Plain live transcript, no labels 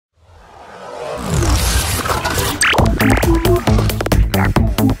Hey,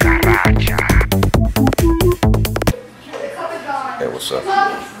 what's up?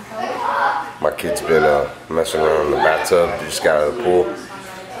 My kid's been messing around in the bathtub. They just got out of the pool.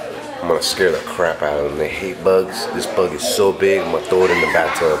 I'm gonna scare the crap out of them. They hate bugs. This bug is so big, I'm gonna throw it in the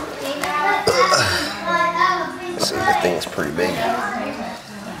bathtub. Let's see, the thing is pretty big.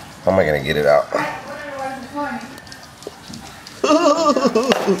 How am I gonna get it out?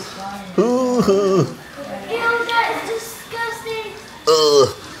 Ew, that is disgusting.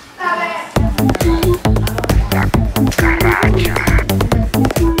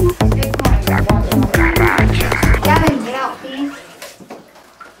 Gavin, get out, please.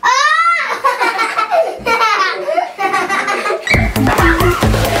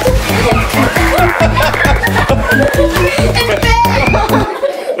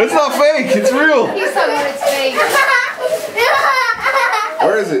 It's not fake, it's real. He's talking about it's fake.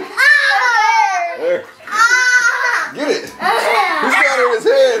 Where is it? There. Get it. He's got it in his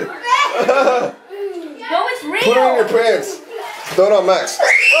head. No, it's real. Put it in your pants. Throw it on Max.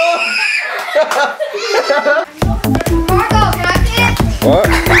 Margo, can I see it? What?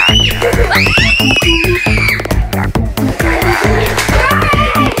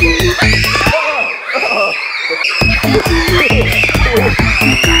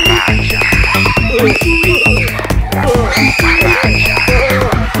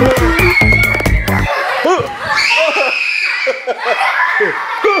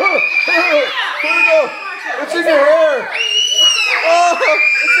 Here we go. It's in your hair. Oh,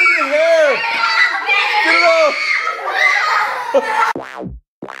 it's in your hair. Get it out.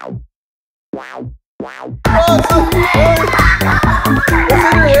 Oh, it's in your hair.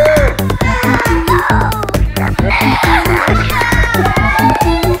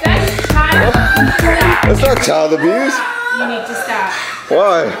 That's not child abuse. You need to stop.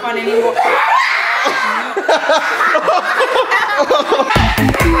 Why? Fun anymore.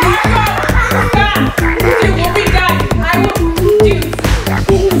 Dude, we'll be done. I will do.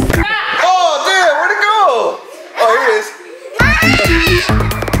 Oh, damn, where'd it go? Oh, here it is.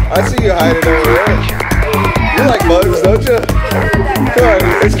 I see you hiding over there. You like bugs, don't you? Come on,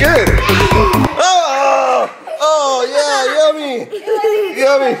 it's good. Oh, oh, yeah, yummy.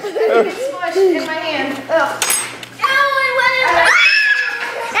 Yummy. Smush in my hand. Ugh.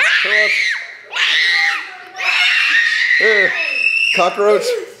 Here, cockroach.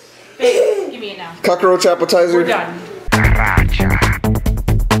 Babe, give me it now. Cockroach appetizer. We're done.